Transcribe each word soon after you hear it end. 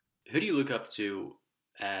Who do you look up to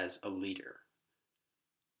as a leader,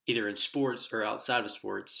 either in sports or outside of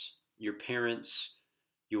sports? Your parents,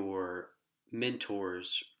 your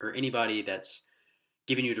mentors, or anybody that's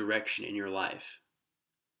giving you direction in your life.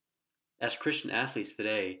 As Christian athletes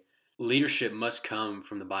today, leadership must come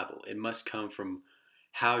from the Bible. It must come from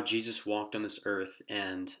how Jesus walked on this earth.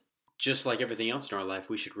 And just like everything else in our life,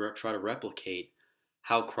 we should try to replicate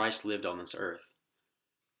how Christ lived on this earth.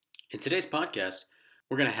 In today's podcast,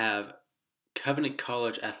 we're going to have Covenant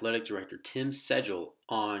College Athletic Director Tim Sceggel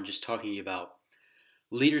on, just talking about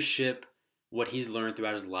leadership, what he's learned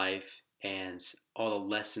throughout his life, and all the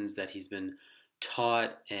lessons that he's been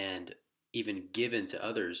taught and even given to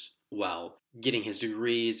others while getting his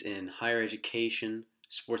degrees in higher education,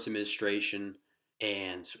 sports administration,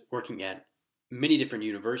 and working at many different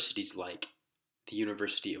universities like the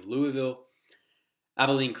University of Louisville,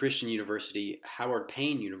 Abilene Christian University, Howard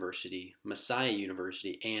Payne University, Messiah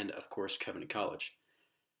University, and of course Covenant College.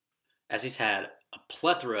 As he's had a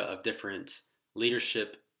plethora of different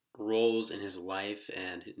leadership roles in his life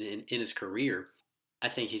and in his career, I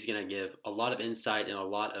think he's going to give a lot of insight and a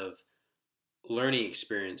lot of learning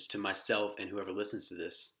experience to myself and whoever listens to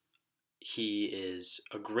this. He is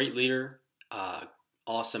a great leader,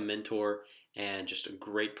 awesome mentor, and just a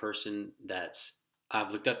great person that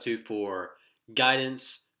I've looked up to for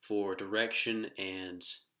guidance, for direction, and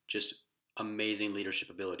just amazing leadership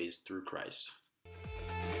abilities through Christ.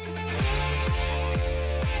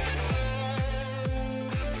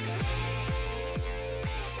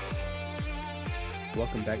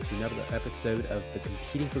 Welcome back to another episode of the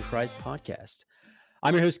Competing for Christ podcast.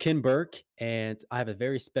 I'm your host, Ken Burke, and I have a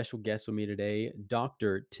very special guest with me today,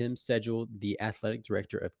 Dr. Tim Sceggel, the Athletic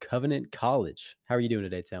Director of Covenant College. How are you doing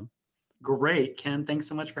today, Tim? Great, Ken. Thanks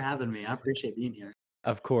so much for having me. I appreciate being here.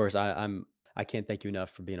 Of course, I can't thank you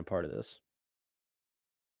enough for being a part of this.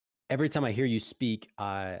 Every time I hear you speak,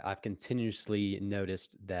 I've continuously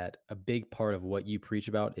noticed that a big part of what you preach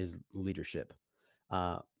about is leadership.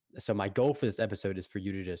 So my goal for this episode is for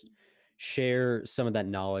you to just share some of that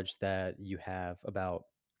knowledge that you have about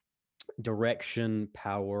direction,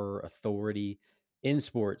 power, authority in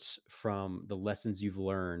sports from the lessons you've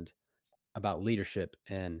learned about leadership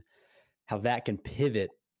and how that can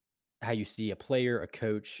pivot how you see a player, a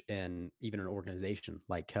coach, and even an organization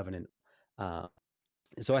like Covenant.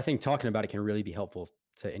 So I think talking about it can really be helpful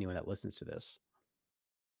to anyone that listens to this.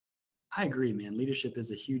 I agree, man. Leadership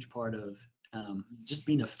is a huge part of just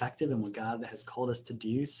being effective in what God has called us to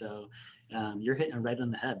do. So you're hitting it right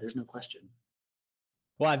on the head. There's no question.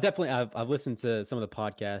 Well, I've listened to some of the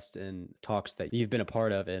podcasts and talks that you've been a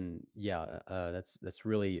part of, and that's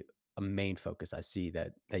really a main focus I see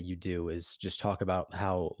that you do is just talk about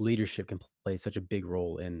how leadership can play such a big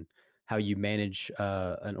role in how you manage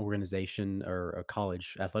an organization or a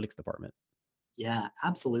college athletics department. Yeah,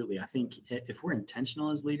 absolutely. I think if we're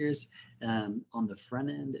intentional as leaders on the front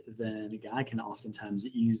end, then a guy can oftentimes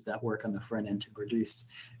use that work on the front end to produce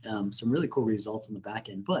some really cool results on the back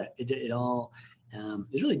end. But it all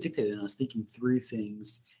is really dictated on us thinking through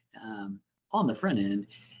things on the front end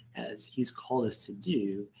as he's called us to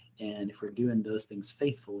do. And if we're doing those things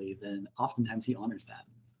faithfully, then oftentimes he honors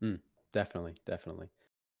that. Definitely.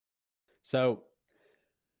 So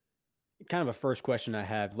kind of a first question I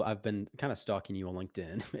have, I've been kind of stalking you on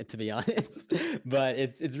LinkedIn, to be honest, but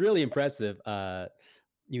it's really impressive.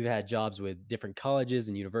 You've had jobs with different colleges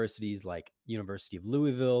and universities like University of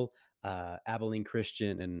Louisville, Abilene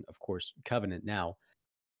Christian, and of course, Covenant now.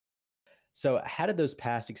 So how did those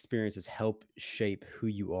past experiences help shape who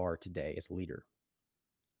you are today as a leader?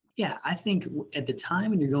 Yeah, I think at the time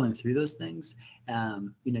when you're going through those things,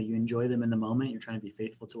 you enjoy them in the moment. You're trying to be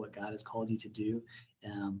faithful to what God has called you to do.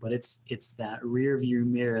 But it's that rear view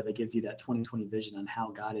mirror that gives you that 2020 vision on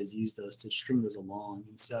how God has used those to string those along.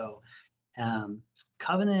 And so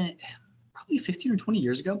Covenant, probably 15 or 20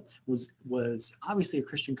 years ago, was obviously a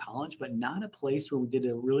Christian college, but not a place where we did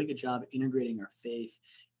a really good job integrating our faith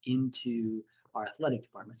into our athletic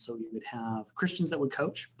department. So we would have Christians that would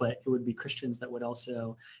coach, but it would be Christians that would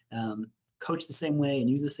also coach the same way and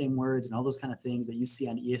use the same words and all those kind of things that you see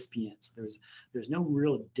on ESPN. So there's no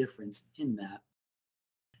real difference in that.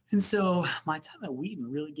 And so my time at Wheaton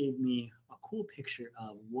really gave me a cool picture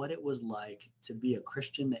of what it was like to be a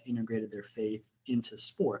Christian that integrated their faith into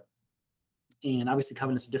sport. And obviously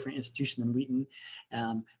Covenant's a different institution than Wheaton,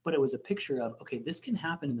 but it was a picture of, okay, this can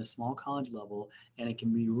happen in the small college level, and it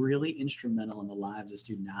can be really instrumental in the lives of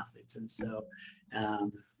student athletes. And so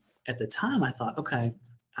at the time I thought, okay,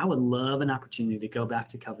 I would love an opportunity to go back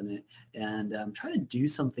to Covenant and try to do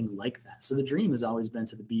something like that. So the dream has always been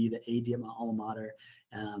to be the AD at my alma mater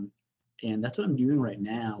And that's what I'm doing right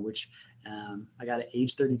now, which I got at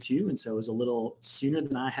age 32. And so it was a little sooner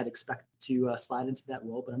than I had expected to slide into that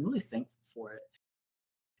role, but I'm really thankful for it.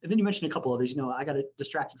 And then you mentioned a couple others. I got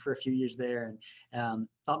distracted for a few years there, and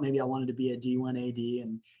thought maybe I wanted to be a D1 AD,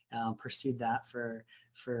 and pursued that for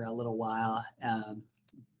a little while.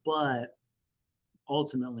 But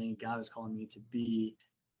ultimately, God is calling me to be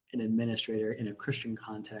an administrator in a Christian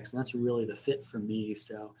context, and that's really the fit for me.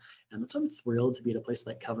 So, so I'm thrilled to be at a place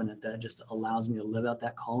like Covenant that just allows me to live out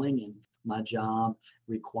that calling, and my job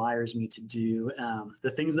requires me to do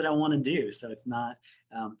the things that I want to do. So it's not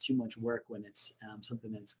too much work when it's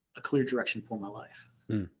something that's a clear direction for my life.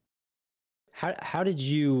 Mm. How did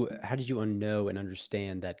you know and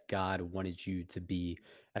understand that God wanted you to be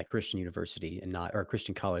at a Christian university and not, or a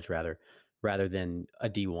Christian college rather than a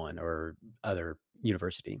D1 or other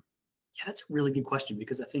university? Yeah, that's a really good question,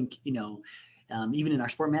 because I think, even in our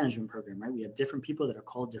sport management program, right, we have different people that are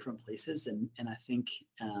called different places. And I think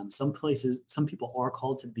some people are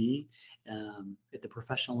called to be at the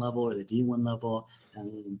professional level or the D1 level.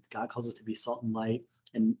 God calls us to be salt and light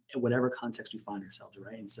in whatever context we find ourselves,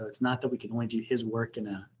 right? And so it's not that we can only do his work in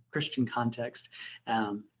a Christian context.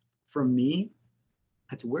 For me,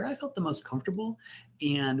 that's where I felt the most comfortable.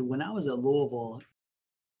 And when I was at Louisville,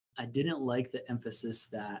 I didn't like the emphasis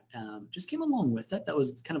that just came along with it. That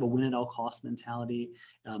was kind of a win at all cost mentality,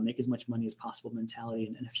 make as much money as possible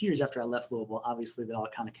mentality. And a few years after I left Louisville, obviously that all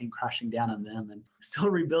kind of came crashing down on them, and still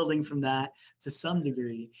rebuilding from that to some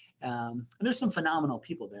degree. And there's some phenomenal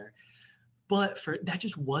people there, but that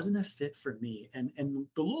just wasn't a fit for me. And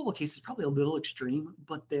the Louisville case is probably a little extreme,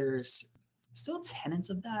 but there's still tenets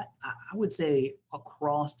of that, I would say,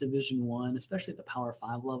 across Division I, especially at the Power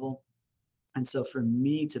 5 level. And so for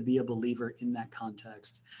me to be a believer in that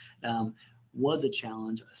context was a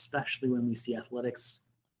challenge, especially when we see athletics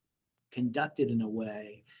conducted in a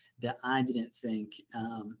way that I didn't think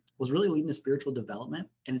was really leading to spiritual development.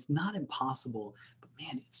 And it's not impossible, but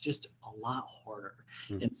man, it's just a lot harder.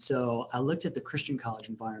 Mm-hmm. And so I looked at the Christian college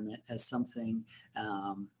environment as something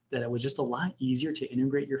that it was just a lot easier to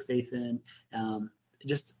integrate your faith in,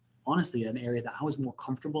 just honestly an area that I was more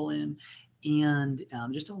comfortable in, and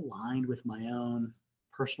just aligned with my own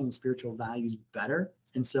personal and spiritual values better.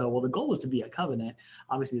 And so, the goal was to be at Covenant.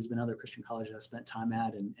 Obviously, there's been other Christian colleges I've spent time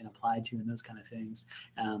at and applied to and those kind of things.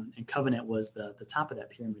 And Covenant was the top of that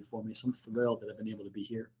pyramid for me. So I'm thrilled that I've been able to be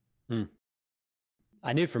here.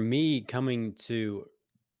 I knew for me, coming to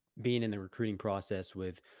being in the recruiting process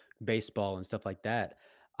with baseball and stuff like that,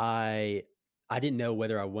 I didn't know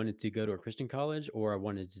whether I wanted to go to a Christian college or I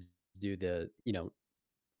wanted to do the,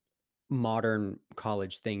 modern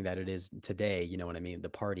college thing that it is today, you know what I mean? The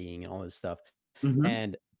partying and all this stuff. Mm-hmm.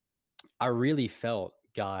 And I really felt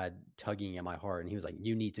God tugging at my heart, and he was like,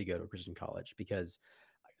 you need to go to a Christian college, because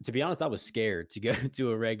to be honest, I was scared to go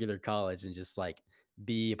to a regular college and just like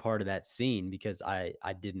be a part of that scene, because I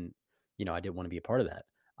didn't want to be a part of that.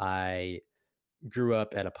 I grew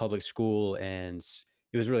up at a public school, and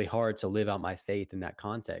it was really hard to live out my faith in that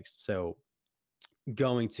context. So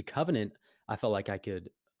going to Covenant, I felt like I could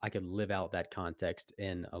live out that context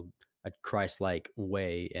in a Christ-like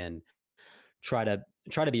way, and try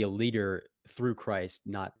to be a leader through Christ,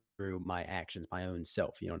 not through my actions, my own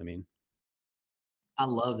self. You know what I mean? I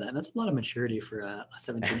love that. And that's a lot of maturity for a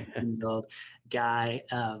 17-year-old guy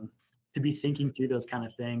to be thinking through those kind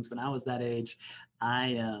of things. When I was that age,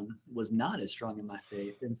 I was not as strong in my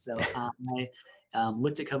faith. And so I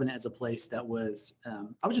looked at Covenant as a place that was,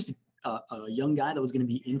 I was just a young guy that was going to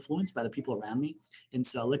be influenced by the people around me. And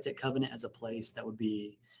so I looked at Covenant as a place that would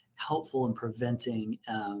be helpful in preventing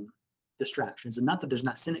distractions. And not that there's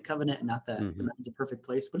not sin at Covenant, and not that it's a perfect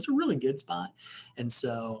place, but it's a really good spot. And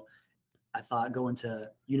so I thought going to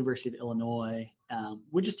University of Illinois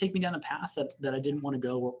would just take me down a path that I didn't want to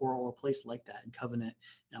go, or a place like that. And Covenant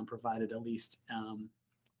provided at least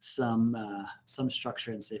some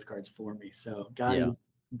structure and safeguards for me. So God used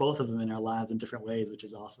both of them in our lives in different ways, which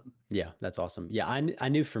is awesome. Yeah, that's awesome. Yeah, I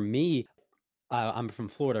knew for me, I'm from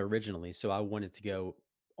Florida originally, so I wanted to go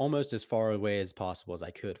almost as far away as possible as I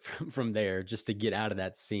could from there, just to get out of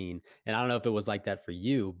that scene. And I don't know if it was like that for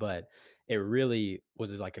you, but it really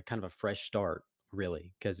was like a kind of a fresh start,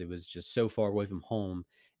 really, because it was just so far away from home.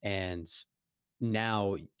 And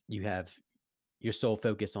now you have your sole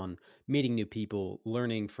focus on meeting new people,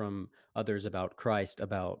 learning from others about Christ,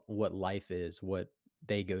 about what life is, what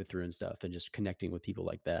they go through and stuff, and just connecting with people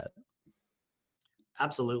like that.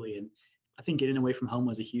 Absolutely. And I think getting away from home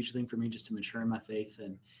was a huge thing for me, just to mature in my faith.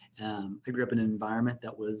 And I grew up in an environment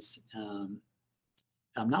that was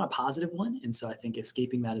not a positive one. And so I think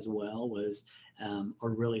escaping that as well was a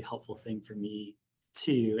really helpful thing for me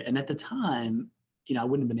too. And at the time, I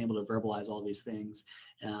wouldn't have been able to verbalize all these things.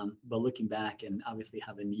 But looking back and obviously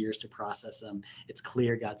having years to process them, it's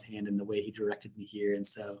clear God's hand in the way he directed me here. And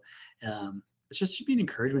so it's just should be an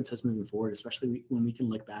encouragement to us moving forward, especially when we can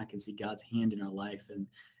look back and see God's hand in our life and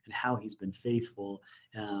how he's been faithful.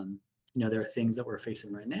 There are things that we're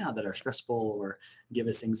facing right now that are stressful or give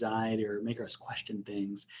us anxiety or make us question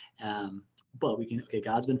things. But we can,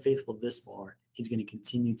 God's been faithful this far. He's going to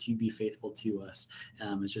continue to be faithful to us.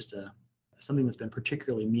 It's just something that's been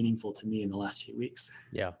particularly meaningful to me in the last few weeks.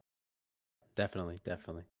 Yeah, definitely.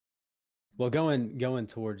 Well, going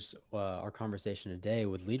towards our conversation today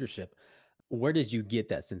with leadership, where did you get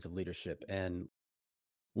that sense of leadership? And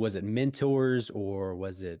was it mentors or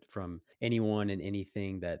was it from anyone and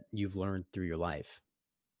anything that you've learned through your life?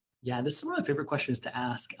 Yeah, this is one of my favorite questions to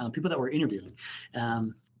ask people that we're interviewing.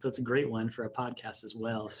 So it's a great one for a podcast as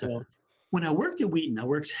well. So when I worked at Wheaton, I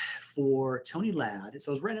worked for Tony Ladd.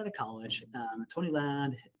 So I was right out of college. Tony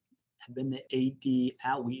Ladd had been the AD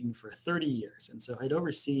at Wheaton for 30 years. And so I'd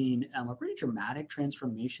overseen a pretty dramatic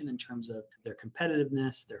transformation in terms of their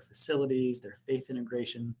competitiveness, their facilities, their faith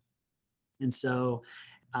integration. And so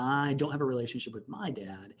I don't have a relationship with my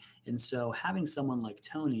dad. And so having someone like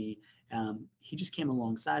Tony, he just came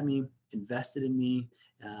alongside me, invested in me.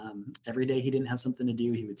 Every day he didn't have something to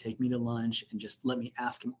do, he would take me to lunch and just let me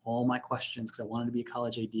ask him all my questions because I wanted to be a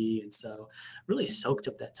college AD. And so really soaked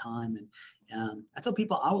up that time. And I tell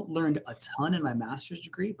people I learned a ton in my master's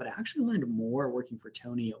degree, but I actually learned more working for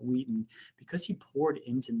Tony at Wheaton because he poured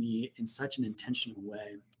into me in such an intentional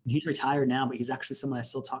way. He's retired now, but he's actually someone I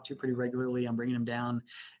still talk to pretty regularly. I'm bringing him down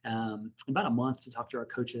about a month to talk to our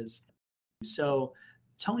coaches. So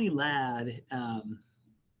Tony Ladd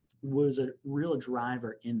was a real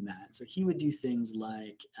driver in that. So he would do things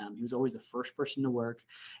like he was always the first person to work,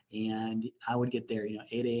 and I would get there,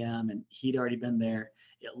 8 a.m. and he'd already been there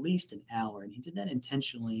at least an hour. And he did that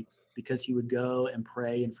intentionally because he would go and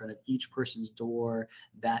pray in front of each person's door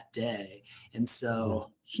that day. And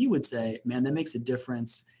so he would say, man, that makes a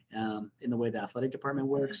difference in the way the athletic department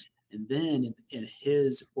works. And then in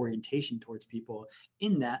his orientation towards people,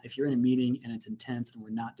 in that if you're in a meeting and it's intense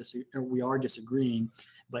and we are disagreeing,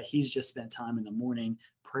 but he's just spent time in the morning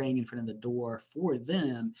praying in front of the door for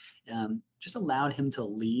them, just allowed him to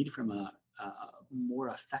lead from a more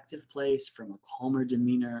effective place, from a calmer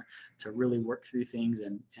demeanor, to really work through things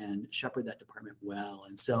and shepherd that department well.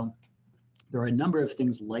 And so there are a number of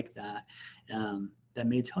things like that that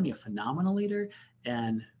made Tony a phenomenal leader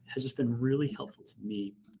and has just been really helpful to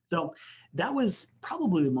me. So that was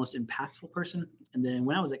probably the most impactful person. And then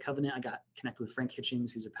when I was at Covenant, I got connected with Frank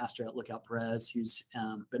Hitchings, who's a pastor at Lookout Perez, who's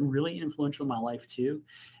been really influential in my life too,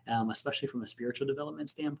 especially from a spiritual development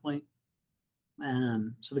standpoint.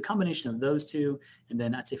 So the combination of those two, and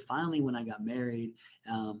then I'd say finally when I got married,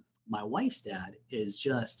 my wife's dad is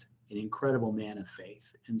just an incredible man of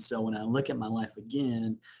faith. And so when I look at my life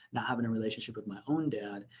again, not having a relationship with my own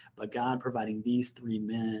dad, but God providing these three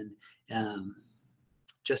men,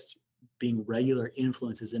 just being regular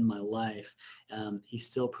influences in my life, he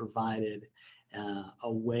still provided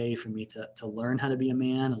a way for me to learn how to be a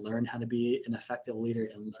man and learn how to be an effective leader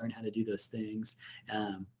and learn how to do those things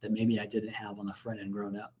that maybe I didn't have on the front end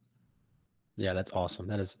growing up. Yeah, that's awesome.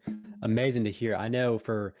 That is amazing to hear. I know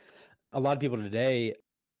for a lot of people today,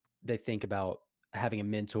 they think about having a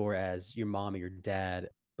mentor as your mom or your dad,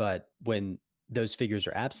 but when those figures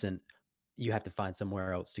are absent, you have to find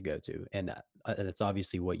somewhere else to go to. And that's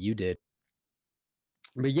obviously what you did.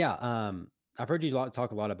 But yeah, I've heard you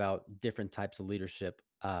talk a lot about different types of leadership,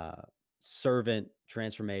 servant,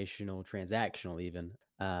 transformational, transactional even.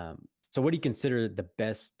 So what do you consider the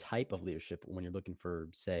best type of leadership when you're looking for,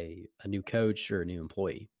 say, a new coach or a new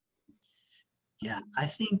employee? Yeah, I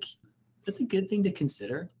think that's a good thing to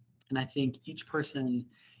consider. And I think each person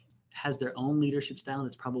has their own leadership style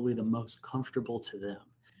that's probably the most comfortable to them.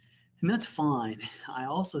 And that's fine. I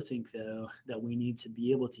also think, though, that we need to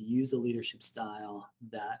be able to use the leadership style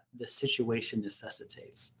that the situation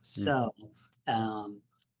necessitates. So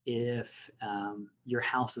if your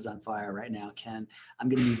house is on fire right now, Ken, I'm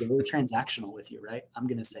going to be very transactional with you, right? I'm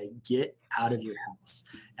going to say, get out of your house.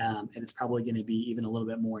 And it's probably going to be even a little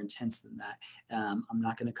bit more intense than that. I'm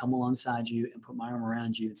not going to come alongside you and put my arm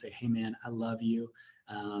around you and say, hey, man, I love you.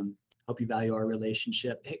 Hope you value our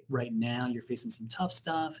relationship. Hey, right now you're facing some tough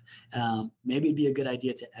stuff. Maybe it'd be a good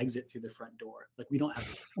idea to exit through the front door. Like, we don't have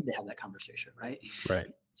the time to have that conversation, right? Right.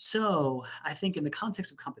 So I think in the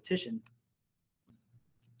context of competition,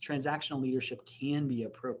 transactional leadership can be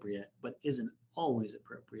appropriate, but isn't always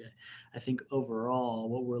appropriate. I think overall,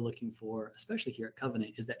 what we're looking for, especially here at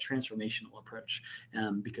Covenant, is that transformational approach,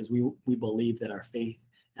 because we believe that our faith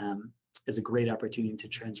um, is a great opportunity to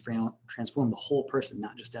transform the whole person,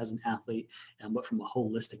 not just as an athlete, but from a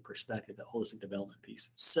holistic perspective, that holistic development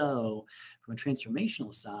piece. So, from a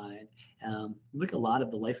transformational side, look at a lot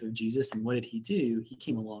of the life of Jesus, and what did he do? He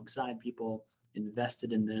came alongside people,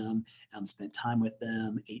 invested in them, spent time with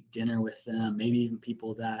them, ate dinner with them, maybe even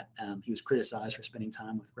people that he was criticized for spending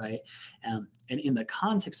time with, right? And in the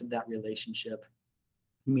context of that relationship,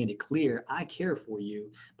 he made it clear, I care for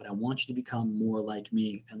you, but I want you to become more like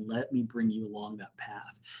me, and let me bring you along that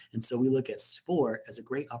path. And so we look at sport as a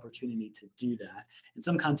great opportunity to do that. In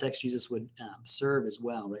some contexts, Jesus would serve as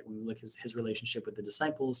well, right? When we look at his relationship with the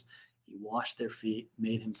disciples, he washed their feet,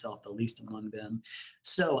 made himself the least among them.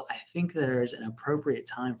 So I think there's an appropriate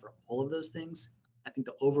time for all of those things. I think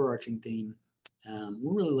the overarching theme,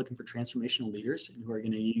 we're really looking for transformational leaders who are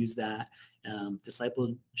going to use that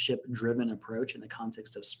discipleship driven approach in the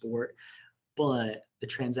context of sport. But the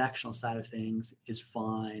transactional side of things is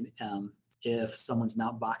fine. If someone's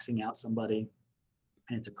not boxing out somebody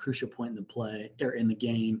and it's a crucial point in the play or in the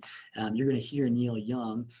game, you're going to hear Neil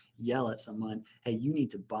Young yell at someone, hey, you need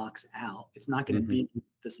to box out. It's not going to be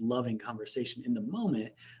this loving conversation in the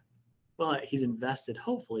moment, but he's invested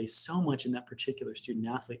hopefully so much in that particular student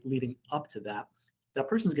athlete leading up to that. That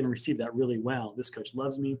person's going to receive that really well. This coach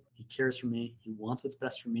loves me. He cares for me. He wants what's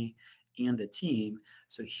best for me and the team.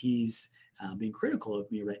 So he's being critical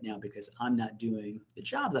of me right now because I'm not doing the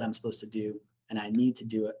job that I'm supposed to do, and I need to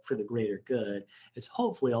do it for the greater good. It's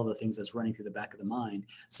hopefully all the things that's running through the back of the mind.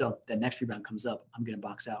 So that next rebound comes up, I'm going to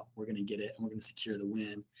box out. We're going to get it, and we're going to secure the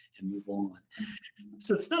win and move on.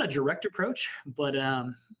 So it's not a direct approach, but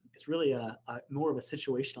it's really a more of a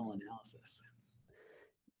situational analysis.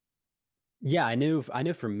 Yeah, I knew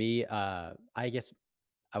for me, I guess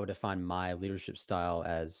I would define my leadership style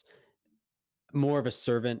as more of a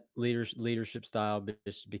servant leadership style,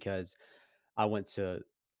 just because I want to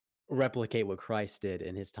replicate what Christ did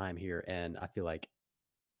in his time here. And I feel like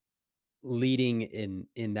leading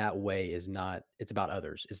in that way is not, it's about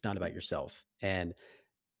others. It's not about yourself. And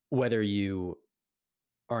whether you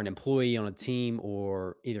are an employee on a team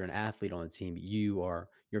or either an athlete on a team, you're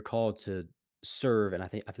called to serve. And I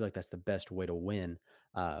feel like that's the best way to win.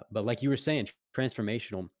 But like you were saying,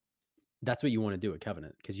 transformational, that's what you want to do at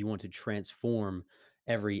Covenant, because you want to transform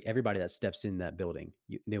everybody that steps in that building.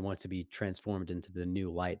 They want to be transformed into the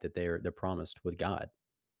new light that they're promised with God.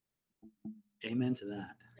 Amen to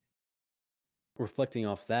that. Reflecting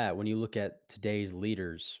off that, when you look at today's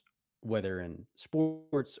leaders, whether in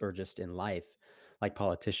sports or just in life, like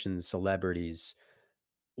politicians, celebrities,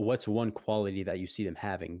 what's one quality that you see them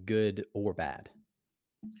having, good or bad?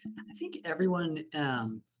 I think everyone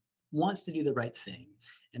wants to do the right thing.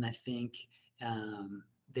 And I think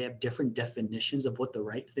they have different definitions of what the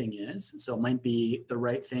right thing is. So it might be the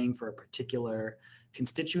right thing for a particular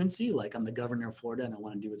constituency, like I'm the governor of Florida and I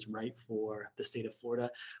want to do what's right for the state of Florida,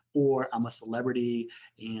 or I'm a celebrity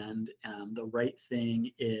and the right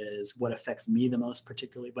thing is what affects me the most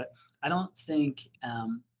particularly. But I don't think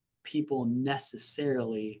people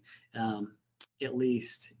necessarily at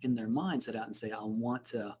least in their mind, set out and say, I want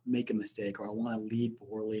to make a mistake, or I want to lead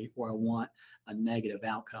poorly, or I want a negative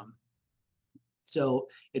outcome. So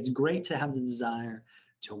it's great to have the desire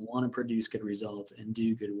to want to produce good results and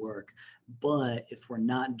do good work. But if we're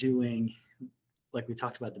not doing, like we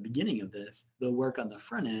talked about at the beginning of this, the work on the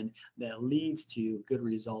front end that leads to good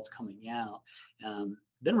results coming out,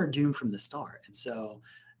 then we're doomed from the start. And so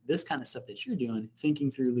this kind of stuff that you're doing,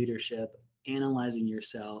 thinking through leadership, analyzing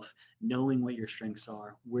yourself, knowing what your strengths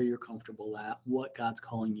are, where you're comfortable at, what God's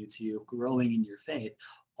calling you to, growing in your faith,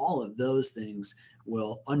 all of those things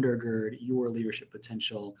will undergird your leadership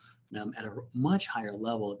potential at a much higher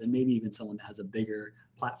level than maybe even someone that has a bigger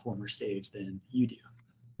platform or stage than you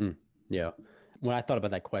do. Yeah. When I thought about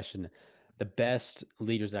that question, the best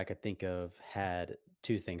leaders I could think of had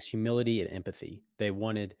two things: humility and empathy. They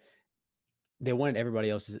wanted everybody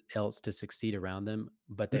else to succeed around them,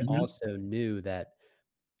 but they Mm-hmm. also knew that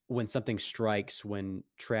when something strikes, when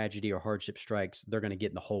tragedy or hardship strikes, they're going to get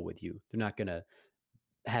in the hole with you. They're not going to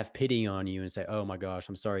have pity on you and say, "Oh my gosh,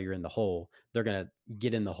 I'm sorry you're in the hole." They're going to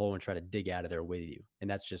get in the hole and try to dig out of there with you.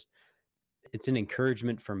 And it's an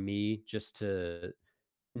encouragement for me just to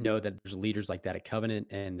know that there's leaders like that at Covenant,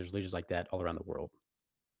 and there's leaders like that all around the world.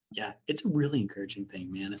 Yeah, it's a really encouraging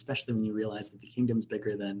thing, man, especially when you realize that the kingdom's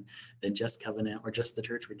bigger than just Covenant or just the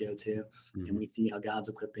church we go to. And we see how God's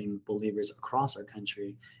equipping believers across our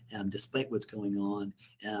country, despite what's going on.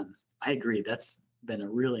 I agree. That's been a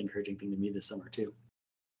really encouraging thing to me this summer, too.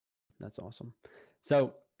 That's awesome.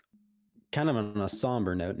 So, kind of on a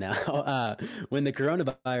somber note now, when the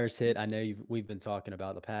coronavirus hit, I know we've been talking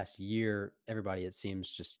about the past year. Everybody, it seems,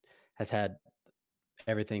 just has had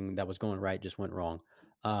everything that was going right just went wrong.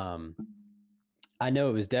 Um, I know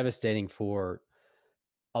it was devastating for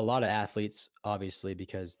a lot of athletes, obviously,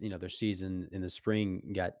 because their season in the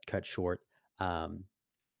spring got cut short. Um,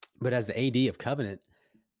 but as the AD of Covenant,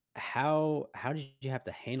 how did you have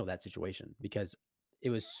to handle that situation? Because it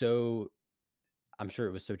was so, I'm sure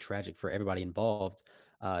it was so tragic for everybody involved,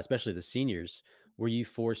 especially the seniors. Were you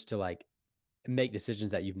forced to like make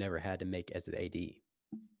decisions that you've never had to make as an AD?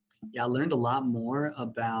 Yeah, I learned a lot more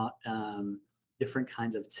about different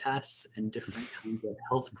kinds of tests and different kinds of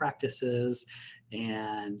health practices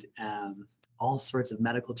and all sorts of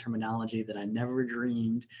medical terminology that I never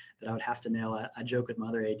dreamed that I would have to know. I joke with my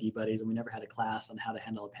other AD buddies, and we never had a class on how to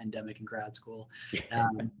handle a pandemic in grad school.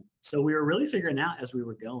 So we were really figuring out as we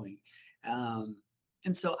were going.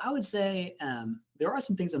 And so I would say there are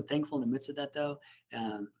some things I'm thankful in the midst of that, though.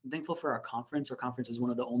 I'm thankful for our conference. Our conference is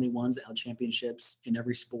one of the only ones that held championships in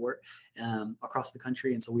every sport across the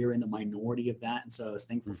country. And so we were in the minority of that. And so I was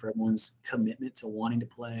thankful for everyone's commitment to wanting to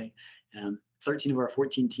play. 13 of our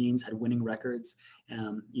 14 teams had winning records,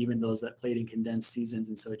 even those that played in condensed seasons.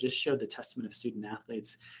 And so it just showed the testament of student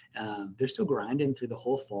athletes. They're still grinding through the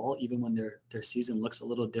whole fall, even when their season looks a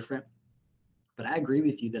little different. But I agree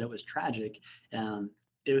with you that it was tragic.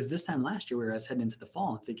 It was this time last year where I was heading into the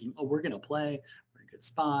fall and thinking, oh, we're going to play. We're in a good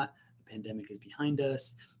spot. The pandemic is behind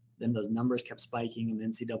us. Then those numbers kept spiking, and the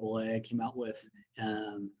NCAA came out with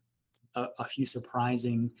a few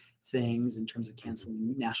surprising things in terms of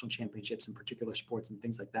canceling national championships in particular sports and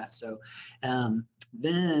things like that. So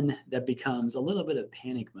then that becomes a little bit of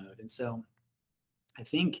panic mode. And so I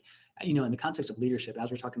think, in the context of leadership, as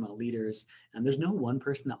we're talking about leaders, and there's no one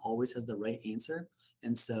person that always has the right answer.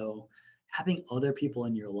 And so having other people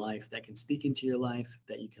in your life that can speak into your life,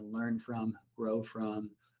 that you can learn from, grow from,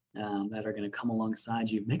 that are going to come alongside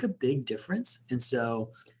you, make a big difference. And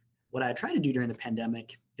so what I try to do during the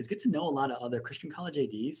pandemic is get to know a lot of other Christian college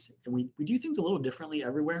ADs. And we do things a little differently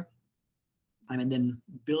everywhere. And then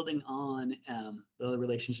building on the other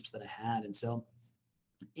relationships that I had. And so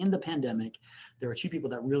in the pandemic, there were two people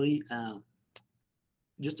that really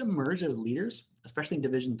just emerged as leaders, especially in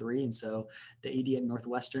Division III. And so the AD at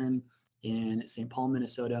Northwestern in St. Paul,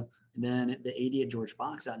 Minnesota, and then the AD at George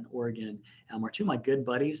Fox out in Oregon are two of my good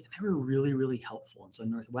buddies. And they were really, really helpful. And so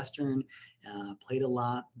Northwestern played a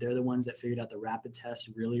lot. They're the ones that figured out the rapid test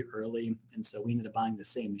really early. And so we ended up buying the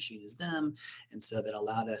same machine as them. And so that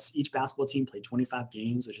allowed us, each basketball team played 25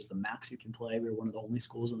 games, which is the max you can play. We were one of the only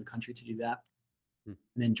schools in the country to do that. And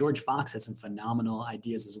then George Fox had some phenomenal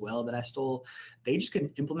ideas as well that I stole. They just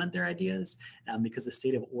couldn't implement their ideas because the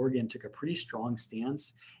state of Oregon took a pretty strong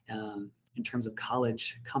stance in terms of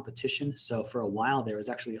college competition. So for a while there, it was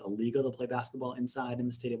actually illegal to play basketball inside in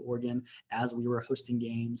the state of Oregon as we were hosting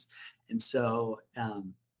games. And so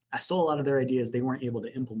I stole a lot of their ideas they weren't able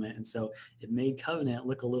to implement. And so it made Covenant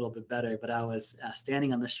look a little bit better, but I was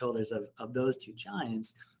standing on the shoulders of those two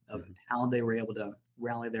giants of how they were able to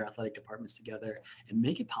rally their athletic departments together and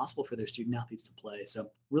make it possible for their student athletes to play. So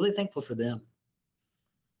really thankful for them.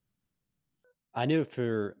 I knew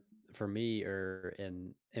for me or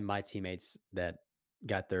in my teammates that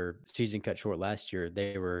got their season cut short last year,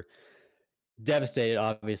 they were devastated,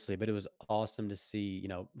 obviously, but it was awesome to see,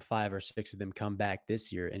 5 or 6 of them come back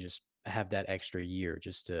this year and just have that extra year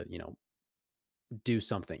just to, do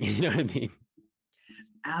something. You know what I mean?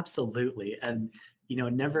 Absolutely. And,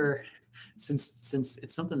 never since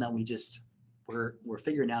it's something that we're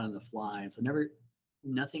figuring out on the fly. And so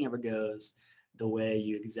nothing ever goes the way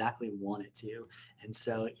you exactly want it to. And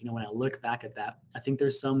so, when I look back at that, I think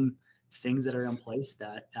there's some things that are in place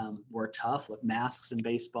that were tough, like masks in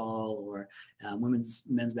baseball, or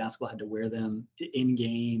men's basketball had to wear them in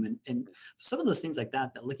game. And some of those things like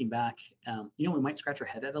that looking back, we might scratch our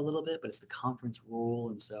head at a little bit, but it's the conference rule.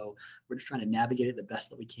 And so we're just trying to navigate it the best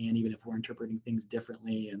that we can, even if we're interpreting things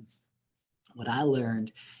differently. And what I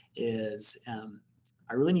learned is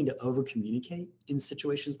I really need to over communicate in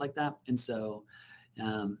situations like that. And so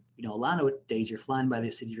a lot of days you're flying by the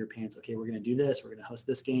seat of your pants. Okay, we're going to do this. We're going to host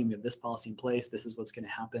this game. We have this policy in place. This is what's going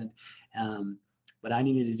to happen. But I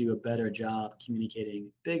needed to do a better job communicating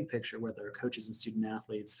big picture with our coaches and student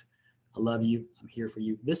athletes. I love you. I'm here for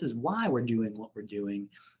you. This is why we're doing what we're doing.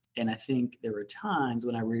 And I think there were times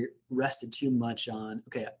when I rested too much on,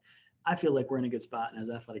 okay, I feel like we're in a good spot. And as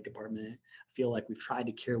athletic department, I feel like we've tried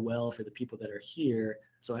to care well for the people that are here.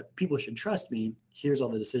 So people should trust me. Here's all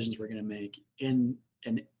the decisions we're going to make. And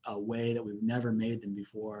in a way that we've never made them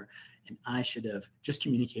before. And I should have just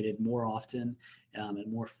communicated more often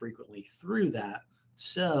and more frequently through that.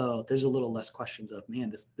 So there's a little less questions of, man,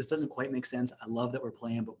 this doesn't quite make sense. I love that we're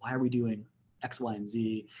playing, but why are we doing X, Y, and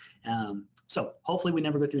Z? So hopefully we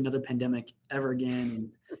never go through another pandemic ever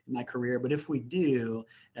again in my career. But if we do,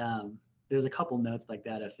 there's a couple notes like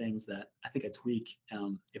that of things that I think I'd tweak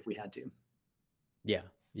if we had to. Yeah.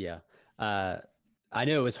 Yeah. I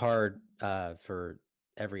know it was hard for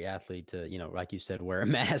every athlete to, like you said, wear a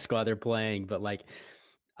mask while they're playing, but like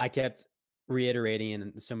I kept reiterating,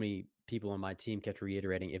 and so many people on my team kept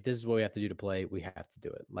reiterating, if this is what we have to do to play, we have to do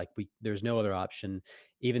it. Like there's no other option,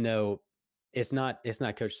 even though it's not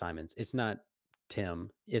Coach Simons, it's not Tim,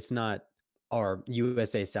 it's not our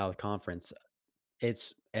USA South Conference.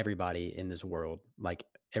 It's everybody in this world. Like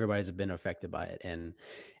everybody's been affected by it. And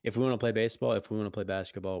if we want to play baseball, if we want to play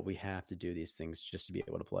basketball, we have to do these things just to be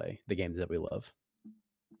able to play the games that we love.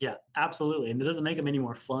 Yeah, absolutely. And it doesn't make them any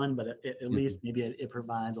more fun, but at least maybe it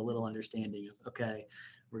provides a little understanding of, okay,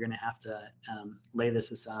 we're going to have to lay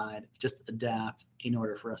this aside, just adapt in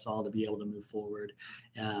order for us all to be able to move forward.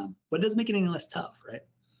 But it doesn't make it any less tough, right?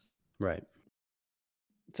 Right.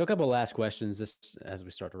 So a couple of last questions as we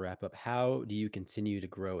start to wrap up. How do you continue to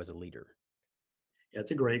grow as a leader? Yeah,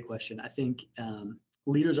 it's a great question. I think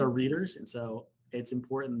leaders are readers. And so it's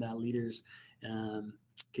important that leaders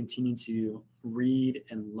continue to read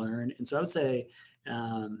and learn. And so I would say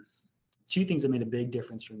two things that made a big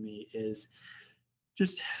difference for me is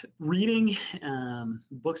just reading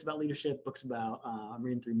books about leadership, books about, I'm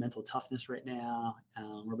reading through mental toughness right now.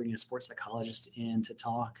 We're bringing a sports psychologist in to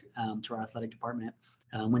talk to our athletic department.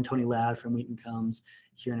 When Tony Ladd from Wheaton comes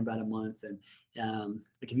here in about a month. And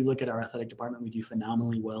like if you look at our athletic department, we do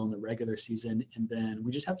phenomenally well in the regular season. And then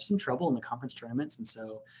we just have some trouble in the conference tournaments. And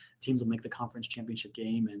so teams will make the conference championship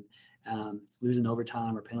game and lose in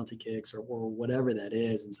overtime or penalty kicks or whatever that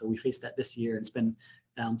is. And so we faced that this year, and it's been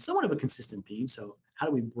somewhat of a consistent theme. So how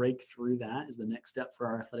do we break through that is the next step for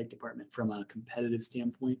our athletic department from a competitive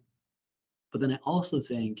standpoint. But then I also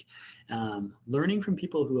think learning from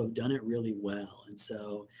people who have done it really well. And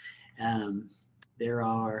so there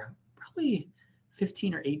are probably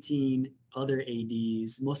 15 or 18 other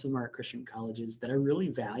ADs, most of them are at Christian colleges, that I really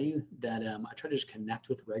value, that I try to just connect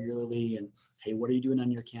with regularly. And hey, what are you doing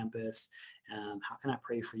on your campus? How can I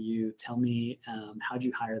pray for you? Tell me, how'd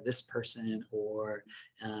you hire this person? Or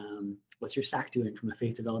what's your SAC doing from a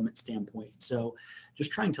faith development standpoint? So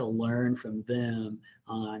just trying to learn from them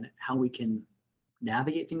on how we can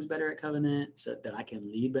navigate things better at Covenant so that I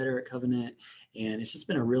can lead better at Covenant. And it's just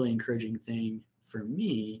been a really encouraging thing for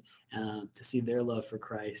me to see their love for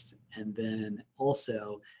Christ. And then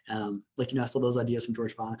also, I saw those ideas from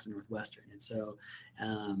George Fox and Northwestern. And so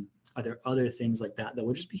are there other things like that that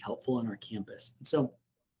would just be helpful on our campus? And so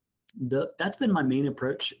that's been my main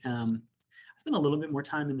approach. I spend a little bit more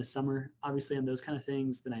time in the summer, obviously, on those kind of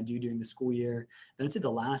things than I do during the school year. Then I'd say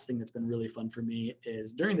the last thing that's been really fun for me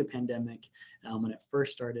is during the pandemic, when it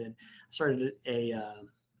first started, I started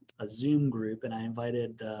a Zoom group, and I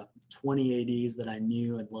invited the 20 ADs that I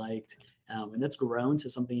knew and liked. And that's grown to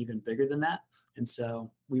something even bigger than that. And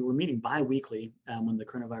so we were meeting bi-weekly when the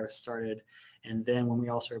coronavirus started. And then when we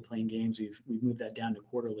all started playing games, we've moved that down to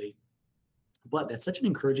quarterly. But that's such an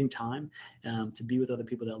encouraging time to be with other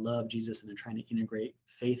people that love Jesus and are trying to integrate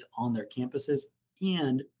faith on their campuses.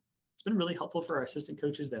 And it's been really helpful for our assistant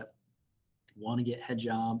coaches that want to get head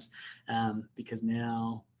jobs because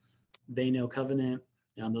now they know Covenant,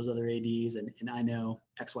 those other ADs, and I know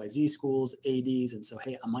XYZ schools, ADs. And so,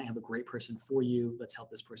 hey, I might have a great person for you. Let's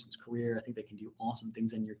help this person's career. I think they can do awesome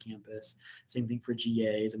things in your campus. Same thing for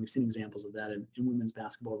GAs. And we've seen examples of that in women's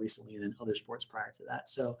basketball recently and in other sports prior to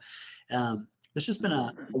that. So it's just been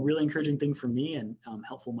a really encouraging thing for me and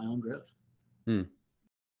helpful in my own growth.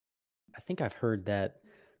 I think I've heard that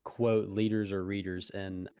quote, leaders are readers.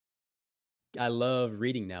 And I love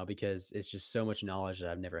reading now because it's just so much knowledge that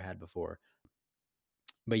I've never had before.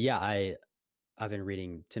 But yeah, I've been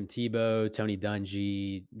reading Tim Tebow, Tony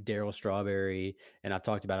Dungy, Daryl Strawberry, and I've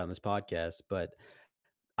talked about it on this podcast. But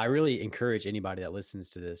I really encourage anybody that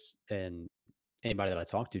listens to this and anybody that I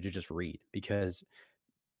talk to just read, because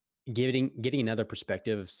getting another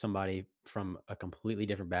perspective of somebody from a completely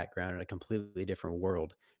different background and a completely different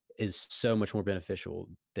world is so much more beneficial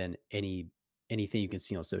than anything you can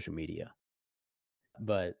see on social media.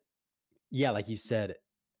 But yeah, like you said,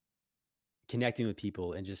 connecting with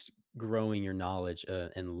people and just growing your knowledge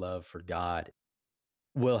and love for God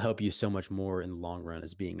will help you so much more in the long run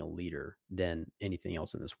as being a leader than anything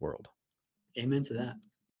else in this world. Amen to that.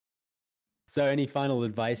 So any final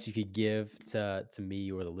advice you could give to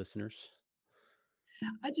me or the listeners?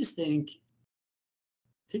 I just think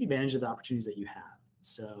take advantage of the opportunities that you have.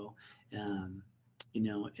 So,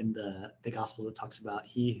 in the Gospels, it talks about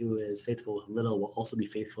he who is faithful with little will also be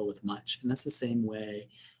faithful with much. And that's the same way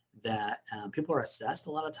that people are assessed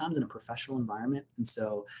a lot of times in a professional environment. And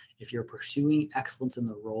so if you're pursuing excellence in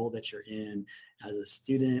the role that you're in as a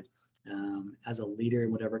student, as a leader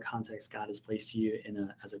in whatever context God has placed you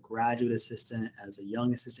in, as a graduate assistant, as a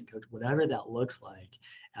young assistant coach, whatever that looks like,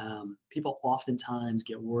 people oftentimes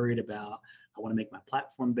get worried about, I want to make my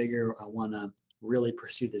platform bigger. I want to really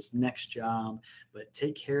pursue this next job, but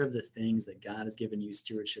take care of the things that God has given you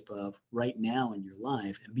stewardship of right now in your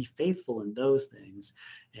life and be faithful in those things.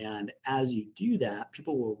 And as you do that,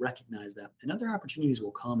 people will recognize that and other opportunities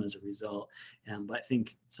will come as a result. But I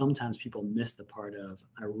think sometimes people miss the part of,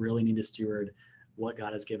 I really need to steward what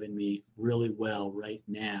God has given me really well right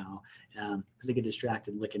now, because they get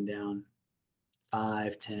distracted looking down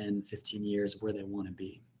 5, 10, 15 years of where they want to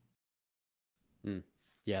be.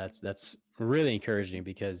 Yeah, that's really encouraging,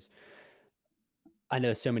 because I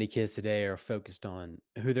know so many kids today are focused on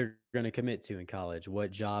who they're going to commit to in college,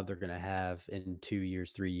 what job they're going to have in 2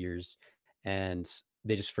 years, 3 years, and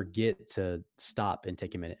they just forget to stop and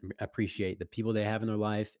take a minute and appreciate the people they have in their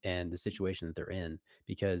life and the situation that they're in,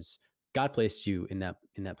 because God placed you in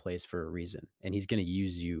that place for a reason, and He's going to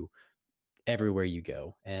use you everywhere you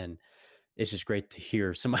go. And it's just great to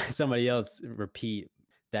hear somebody else repeat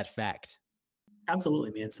that fact.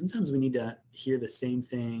 Absolutely, man. Sometimes we need to hear the same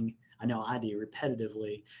thing. I know I do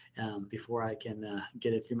repetitively before I can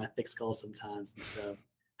get it through my thick skull sometimes. And so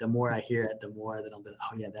the more I hear it, the more that I'll be,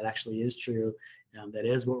 oh yeah, that actually is true. That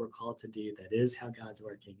is what we're called to do. That is how God's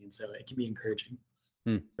working. And so it can be encouraging.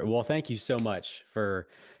 Well, thank you so much for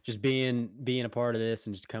just being a part of this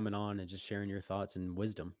and just coming on and just sharing your thoughts and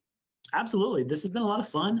wisdom. Absolutely. This has been a lot of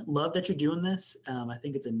fun. Love that you're doing this. I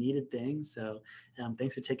think it's a needed thing. So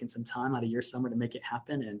thanks for taking some time out of your summer to make it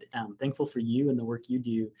happen. And thankful for you and the work you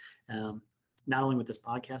do, not only with this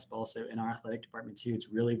podcast, but also in our athletic department too. It's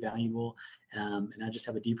really valuable. And I just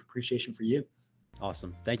have a deep appreciation for you.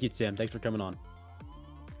 Awesome. Thank you, Tim. Thanks for coming on.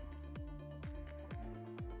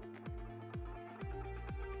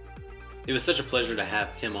 It was such a pleasure to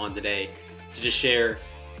have Tim on today to just share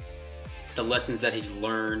the lessons that he's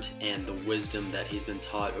learned and the wisdom that he's been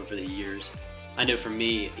taught over the years. I know for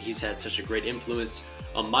me, he's had such a great influence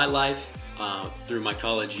on my life through my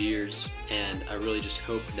college years, and I really just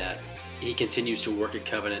hope that he continues to work at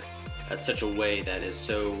Covenant at such a way that is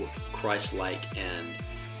so Christ-like and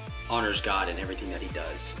honors God in everything that he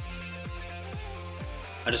does.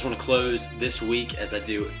 I just want to close this week as I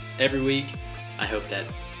do every week. I hope that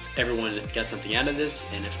everyone got something out of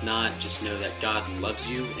this, and if not, just know that God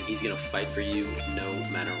loves you and He's going to fight for you no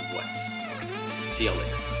matter what. See y'all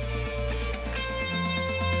later.